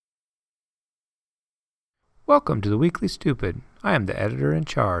Welcome to the Weekly Stupid. I am the editor in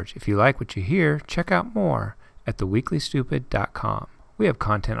charge. If you like what you hear, check out more at theweeklystupid.com. We have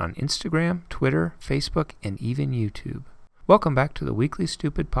content on Instagram, Twitter, Facebook, and even YouTube. Welcome back to the Weekly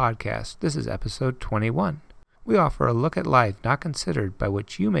Stupid podcast. This is episode 21. We offer a look at life not considered by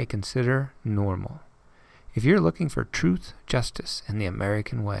what you may consider normal. If you're looking for truth, justice, and the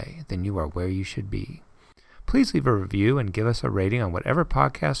American way, then you are where you should be. Please leave a review and give us a rating on whatever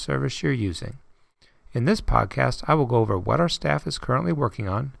podcast service you're using. In this podcast, I will go over what our staff is currently working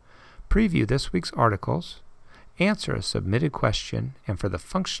on, preview this week's articles, answer a submitted question, and for the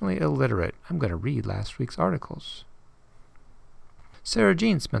functionally illiterate, I'm going to read last week's articles. Sarah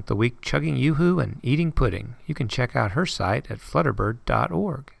Jean spent the week chugging Yoo-Hoo and eating pudding. You can check out her site at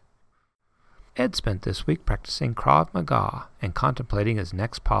flutterbird.org. Ed spent this week practicing Krav Maga and contemplating his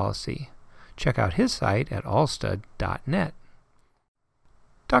next policy. Check out his site at allstud.net.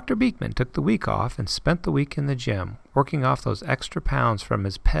 Dr. Beekman took the week off and spent the week in the gym, working off those extra pounds from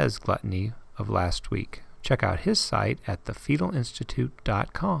his PEZ gluttony of last week. Check out his site at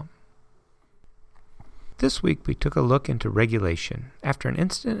thefetalinstitute.com. This week we took a look into regulation after an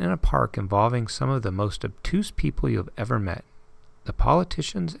incident in a park involving some of the most obtuse people you've ever met. The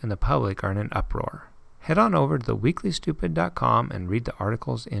politicians and the public are in an uproar. Head on over to theweeklystupid.com and read the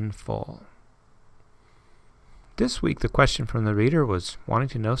articles in full. This week the question from the reader was wanting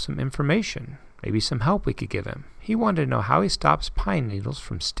to know some information, maybe some help we could give him. He wanted to know how he stops pine needles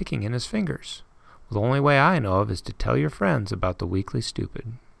from sticking in his fingers. Well, the only way I know of is to tell your friends about the Weekly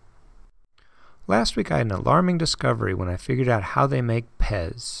Stupid. Last week I had an alarming discovery when I figured out how they make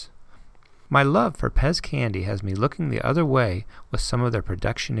PEZ. My love for PEZ candy has me looking the other way with some of their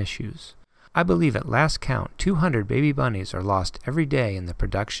production issues. I believe at last count 200 baby bunnies are lost every day in the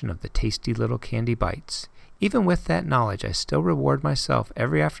production of the tasty little candy bites. Even with that knowledge, I still reward myself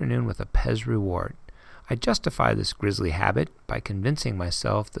every afternoon with a PEZ reward. I justify this grisly habit by convincing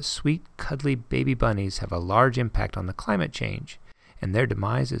myself the sweet, cuddly baby bunnies have a large impact on the climate change, and their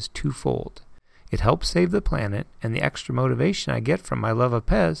demise is twofold. It helps save the planet, and the extra motivation I get from my love of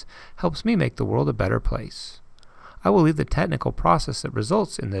PEZ helps me make the world a better place. I will leave the technical process that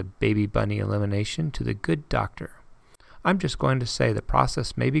results in the baby bunny elimination to the good doctor. I'm just going to say the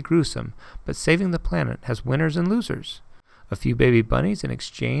process may be gruesome, but saving the planet has winners and losers. A few baby bunnies in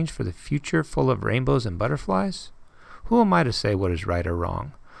exchange for the future full of rainbows and butterflies? Who am I to say what is right or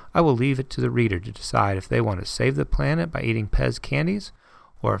wrong? I will leave it to the reader to decide if they want to save the planet by eating PEZ candies,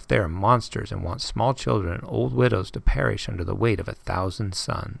 or if they are monsters and want small children and old widows to perish under the weight of 1,000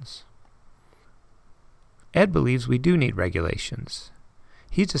 suns. Ed believes we do need regulations.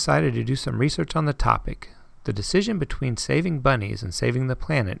 He's decided to do some research on the topic. The decision between saving bunnies and saving the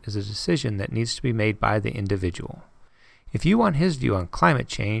planet is a decision that needs to be made by the individual. If you want his view on climate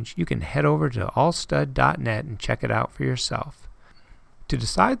change, you can head over to allstud.net and check it out for yourself. To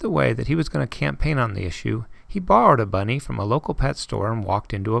decide the way that he was going to campaign on the issue, he borrowed a bunny from a local pet store and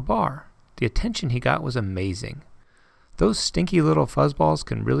walked into a bar. The attention he got was amazing. Those stinky little fuzzballs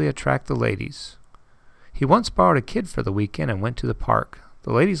can really attract the ladies. He once borrowed a kid for the weekend and went to the park.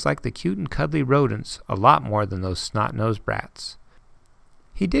 The ladies liked the cute and cuddly rodents a lot more than those snot-nosed brats.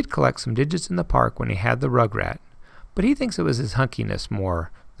 He did collect some digits in the park when he had the rugrat, but he thinks it was his hunkiness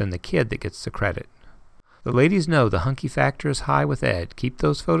more than the kid that gets the credit. The ladies know the hunky factor is high with Ed. Keep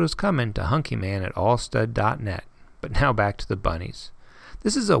those photos coming to hunkyman at allstud.net. But now back to the bunnies.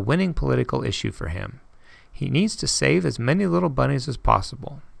 This is a winning political issue for him. He needs to save as many little bunnies as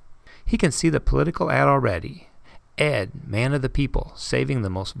possible. He can see the political ad already. Ed, man of the people, saving the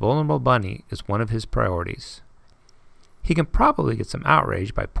most vulnerable bunny is one of his priorities. He can probably get some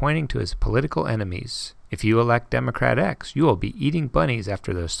outrage by pointing to his political enemies. If you elect Democrat X, you will be eating bunnies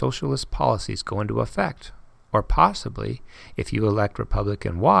after their socialist policies go into effect. Or possibly, if you elect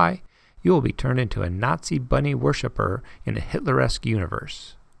Republican Y, you will be turned into a Nazi bunny worshiper in a Hitleresque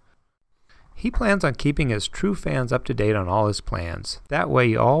universe. He plans on keeping his true fans up to date on all his plans. That way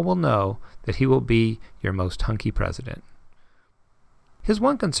you all will know that he will be your most hunky president. His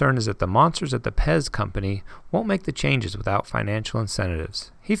one concern is that the monsters at the PEZ company won't make the changes without financial incentives.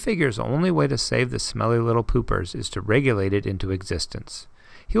 He figures the only way to save the smelly little poopers is to regulate it into existence.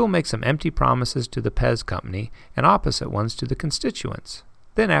 He will make some empty promises to the PEZ company and opposite ones to the constituents.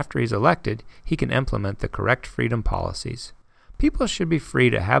 Then after he's elected, he can implement the correct freedom policies. People should be free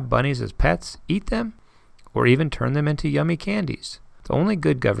to have bunnies as pets, eat them, or even turn them into yummy candies. The only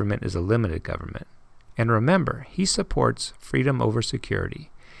good government is a limited government. And remember, he supports freedom over security,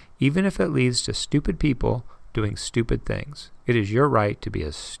 even if it leads to stupid people doing stupid things. It is your right to be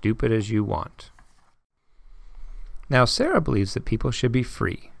as stupid as you want. Now, Sarah believes that people should be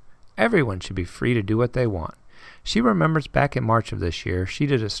free. Everyone should be free to do what they want. She remembers back in March of this year, she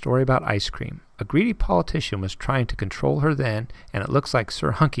did a story about ice cream. A greedy politician was trying to control her then, and it looks like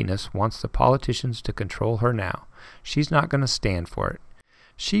Sir Hunkiness wants the politicians to control her now. She's not going to stand for it.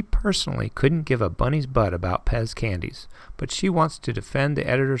 She personally couldn't give a bunny's butt about PEZ candies, but she wants to defend the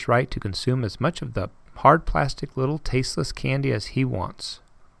editor's right to consume as much of the hard plastic little tasteless candy as he wants.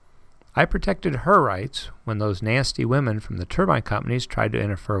 I protected her rights when those nasty women from the turbine companies tried to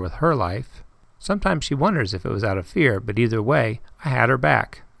interfere with her life. Sometimes she wonders if it was out of fear, but either way, I had her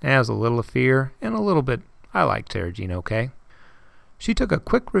back. It has a little of fear and a little bit, I like Sarah Jean okay. She took a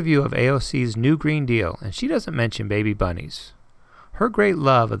quick review of AOC's new Green Deal, and she doesn't mention baby bunnies. Her great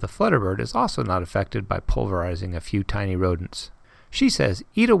love of the flutterbird is also not affected by pulverizing a few tiny rodents. She says,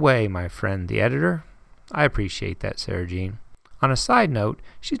 "Eat away, my friend, the editor." I appreciate that, Sarah Jean. On a side note,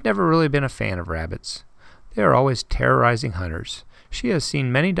 she's never really been a fan of rabbits. They are always terrorizing hunters. She has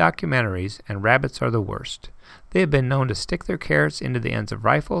seen many documentaries, and rabbits are the worst. They have been known to stick their carrots into the ends of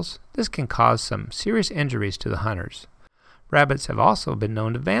rifles. This can cause some serious injuries to the hunters. Rabbits have also been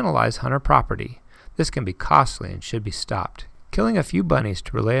known to vandalize hunter property. This can be costly and should be stopped. Killing a few bunnies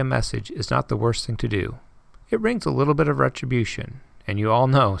to relay a message is not the worst thing to do. It brings a little bit of retribution, and you all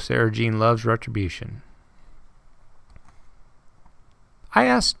know Sarah Jean loves retribution. I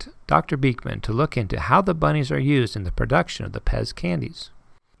asked Dr. Beekman to look into how the bunnies are used in the production of the PEZ candies.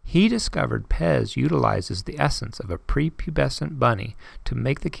 He discovered PEZ utilizes the essence of a prepubescent bunny to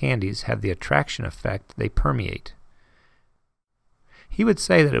make the candies have the attraction effect they permeate. He would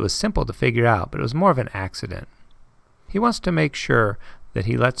say that it was simple to figure out, but it was more of an accident. He wants to make sure that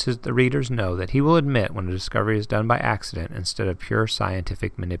he lets the readers know that he will admit when a discovery is done by accident instead of pure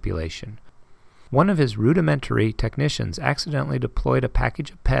scientific manipulation. One of his rudimentary technicians accidentally deployed a package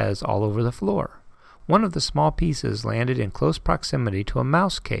of PEZ all over the floor. One of the small pieces landed in close proximity to a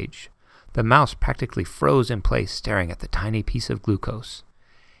mouse cage. The mouse practically froze in place, staring at the tiny piece of glucose.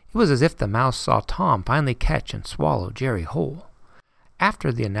 It was as if the mouse saw Tom finally catch and swallow Jerry whole.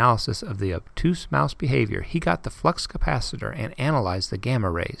 After the analysis of the obtuse mouse behavior, he got the flux capacitor and analyzed the gamma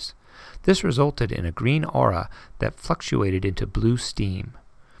rays. This resulted in a green aura that fluctuated into blue steam.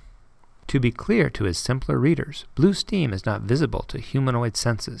 To be clear to his simpler readers, blue steam is not visible to humanoid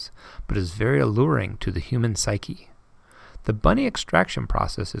senses, but is very alluring to the human psyche. The bunny extraction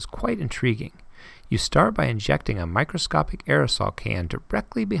process is quite intriguing. You start by injecting a microscopic aerosol can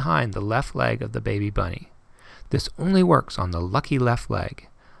directly behind the left leg of the baby bunny. This only works on the lucky left leg.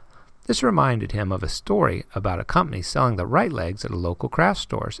 This reminded him of a story about a company selling the right legs at a local craft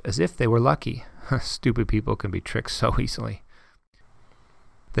stores as if they were lucky. Stupid people can be tricked so easily.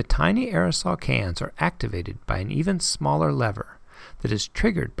 The tiny aerosol cans are activated by an even smaller lever that is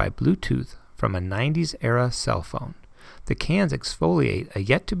triggered by Bluetooth from a 90s era cell phone. The cans exfoliate a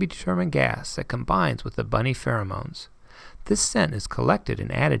yet-to-be-determined gas that combines with the bunny pheromones. This scent is collected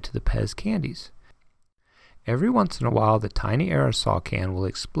and added to the PEZ candies. Every once in a while, the tiny aerosol can will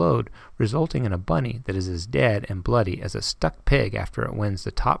explode, resulting in a bunny that is as dead and bloody as a stuck pig after it wins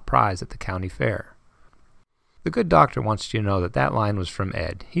the top prize at the county fair. The good doctor wants you to know that that line was from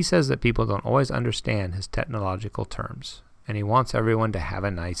Ed. He says that people don't always understand his technological terms, and he wants everyone to have a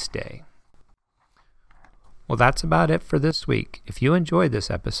nice day. Well, that's about it for this week. If you enjoyed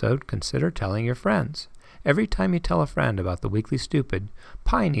this episode, consider telling your friends. Every time you tell a friend about the Weekly Stupid,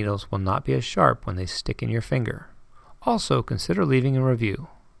 pine needles will not be as sharp when they stick in your finger. Also, consider leaving a review.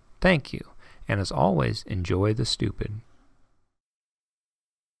 Thank you, and as always, enjoy the stupid.